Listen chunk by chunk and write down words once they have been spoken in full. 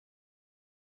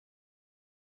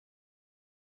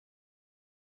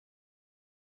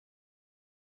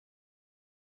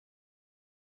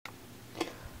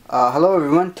Hello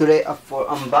everyone, today for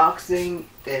unboxing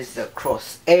is the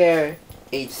Corsair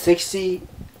H60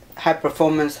 high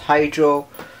performance hydro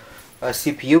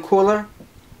CPU cooler.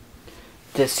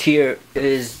 This here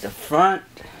is the front.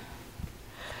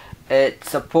 It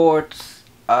supports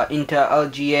Intel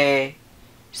LGA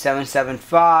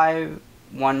 775,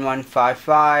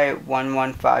 1155,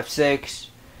 1156,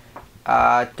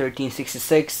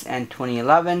 1366 and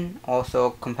 2011.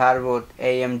 Also compatible with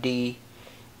AMD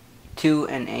 2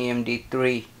 and AMD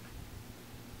 3.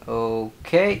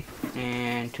 Okay,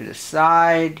 and to the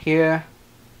side here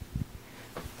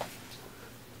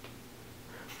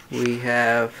we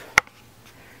have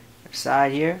the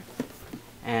side here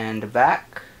and the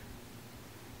back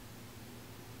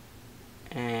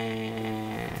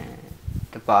and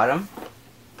the bottom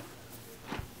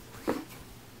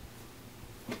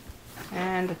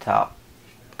and the top.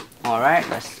 Alright,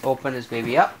 let's open this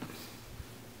baby up.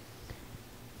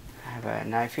 I have a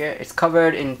knife here. It's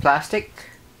covered in plastic,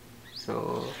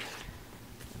 so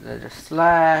there's a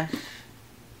slash.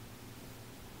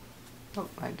 Oh,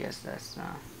 I guess that's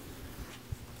not.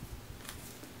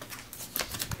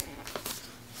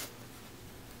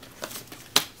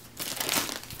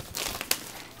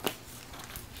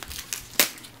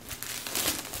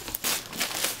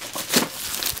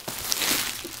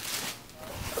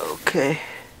 Okay,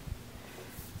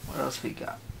 what else we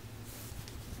got?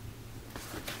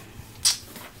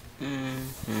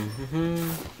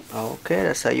 Okay,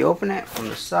 that's how you open it, from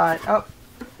the side up,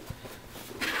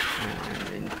 and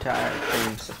the entire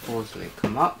thing supposedly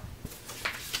come up.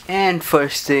 And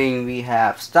first thing we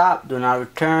have, stop, do not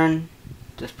return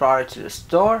this product to the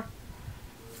store.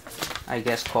 I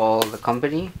guess call the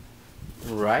company.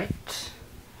 Right,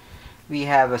 we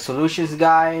have a solutions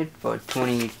guide for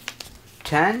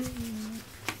 2010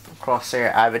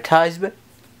 Corsair advertisement.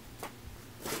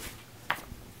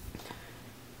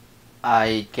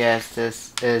 I guess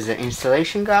this is an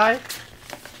installation guide.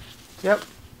 Yep.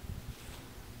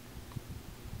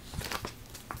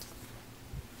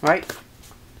 Right.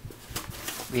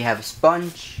 We have a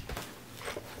sponge.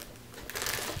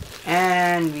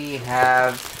 And we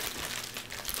have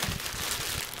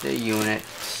the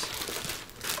units.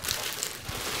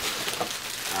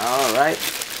 Alright.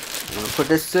 I'm going to put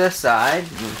this to the side.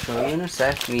 I'm going to show you in a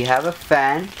sec. We have a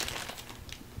fan.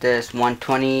 This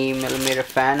 120mm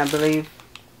fan, I believe.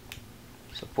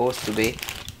 Supposed to be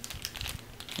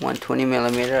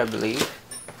 120mm, I believe.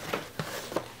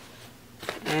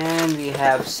 And we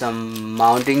have some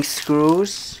mounting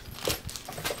screws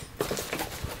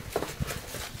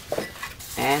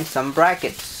and some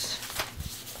brackets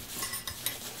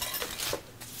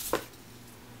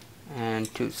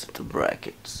and two sets of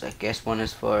brackets. I guess one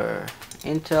is for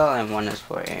Intel and one is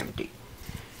for AMD.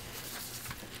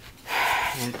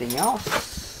 Anything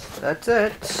else? That's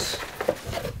it.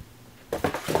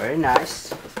 Very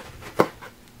nice.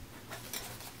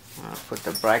 I'll put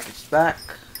the brackets back.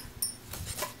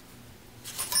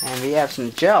 And we have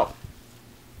some gel.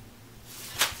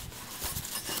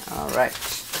 Alright,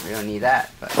 we don't need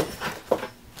that, but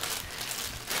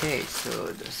okay, so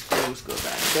the screws go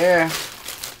back there.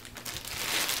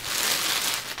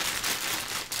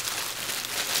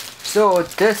 So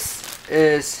this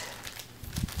is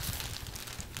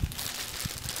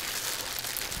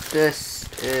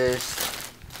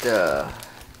the,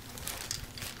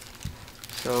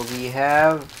 so we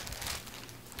have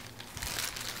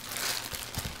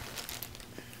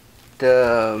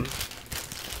the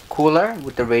cooler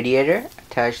with the radiator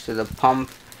attached to the pump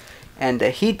and the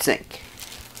heatsink.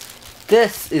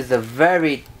 This is a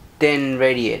very thin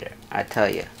radiator, I tell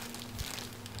you.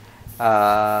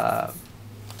 A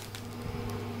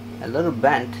little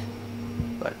bent,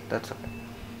 but that's okay.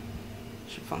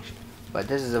 Should function. But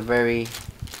this is a very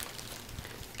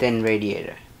thin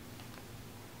radiator.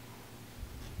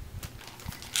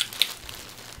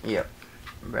 Yep,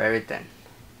 very thin.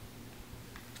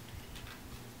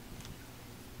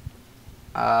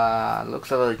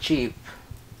 Looks a little cheap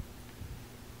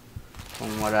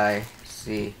from what I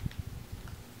see.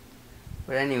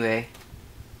 But anyway,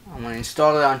 I'm gonna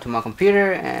install it onto my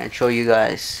computer and show you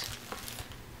guys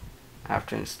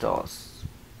after installs.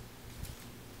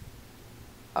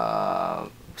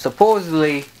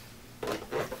 Supposedly,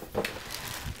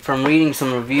 from reading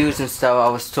some reviews and stuff, I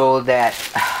was told that,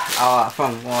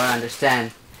 from what I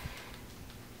understand,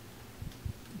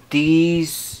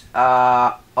 these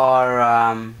are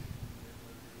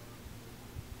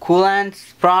coolant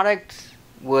products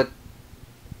with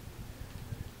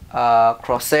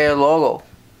Corsair logo.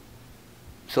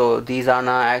 So these are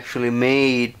not actually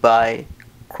made by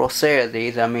Corsair,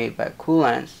 these are made by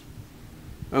coolants.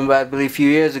 Remember, I believe a few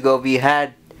years ago we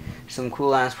had some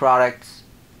Coolants products,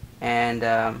 and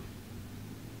they're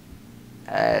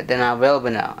not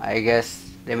available now. I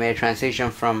guess they made a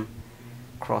transition from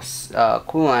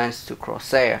Coolants to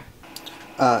Corsair.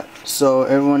 So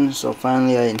everyone, so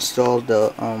finally I installed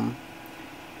the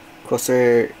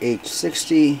Corsair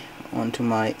H60 onto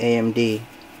my AMD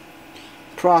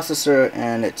processor,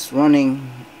 and it's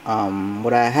running.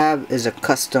 What I have is a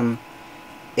custom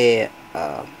a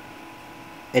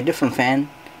different fan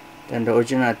than the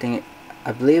original.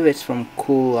 I believe it's from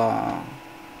Cool.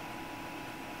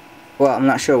 Well, I'm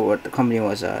not sure what the company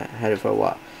was. I had it for a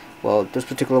while. Well, this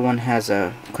particular one has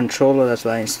a controller, that's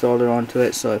why I installed it onto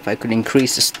it. So if I could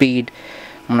increase the speed,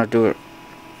 I'm gonna do it,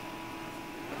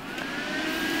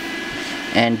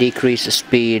 and decrease the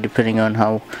speed depending on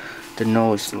how the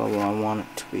noise level I want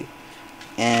it to be.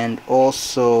 And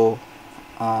also,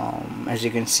 as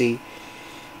you can see,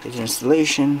 its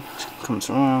installation comes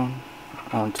around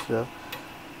onto the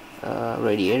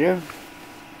radiator.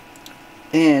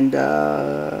 And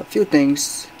a few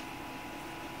things.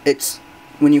 It's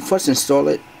when you first install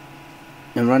it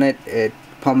and run it,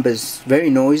 pump is very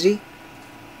noisy.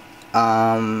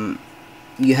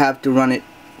 You have to run it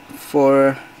for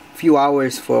a few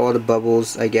hours for all the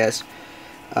bubbles, I guess,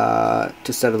 to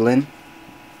settle in,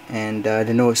 and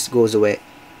the noise goes away.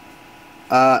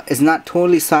 It's not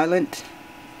totally silent.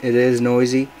 It is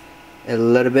noisy a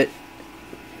little bit.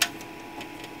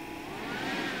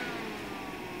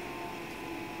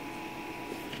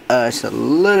 It's a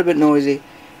little bit noisy,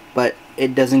 but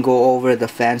it doesn't go over the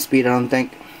fan speed, I don't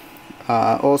think.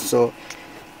 Also,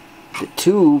 the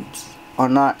tubes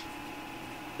are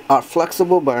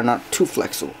flexible, but are not too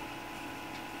flexible.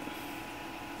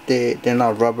 They're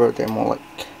not rubber. They're more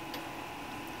like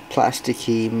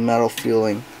plasticky metal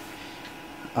feeling.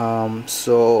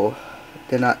 So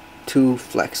they're not too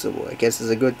flexible. I guess it's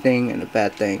a good thing and a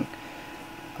bad thing.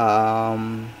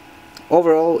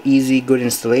 Overall, easy, good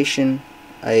installation.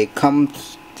 The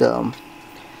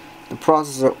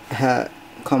processor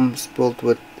comes built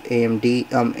with AMD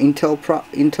Intel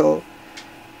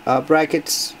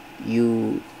brackets.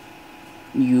 You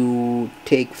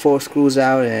take 4 screws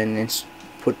out and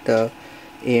put the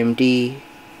AMD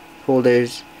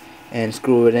holders and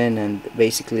screw it in, and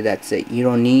basically that's it. You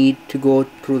don't need to go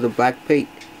through the back plate.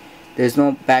 There's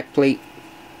no back plate.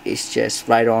 It's just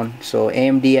right on. So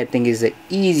AMD, I think, is the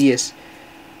easiest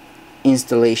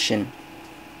installation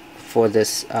for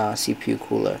this CPU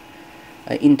cooler.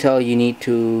 Intel, you need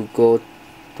to go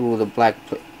through the black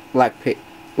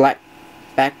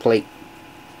back plate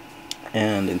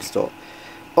and install.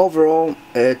 Overall,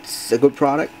 it's a good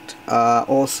product.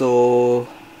 Also,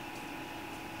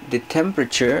 the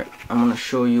temperature, I'm gonna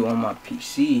show you on my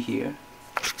PC here.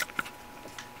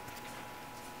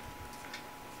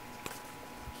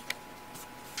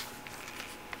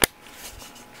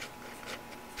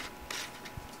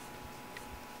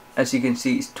 As you can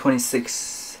see, it's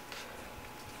 26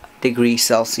 degrees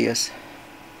Celsius.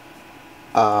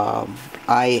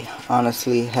 I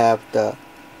honestly have the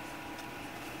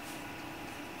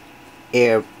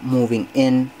air moving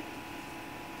in,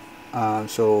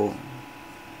 so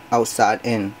outside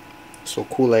in, so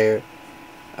cool air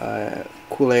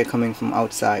coming from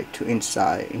outside to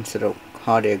inside instead of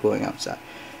hot air going outside.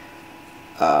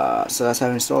 So that's how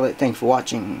I installed it. Thanks for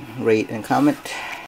watching. Rate and comment.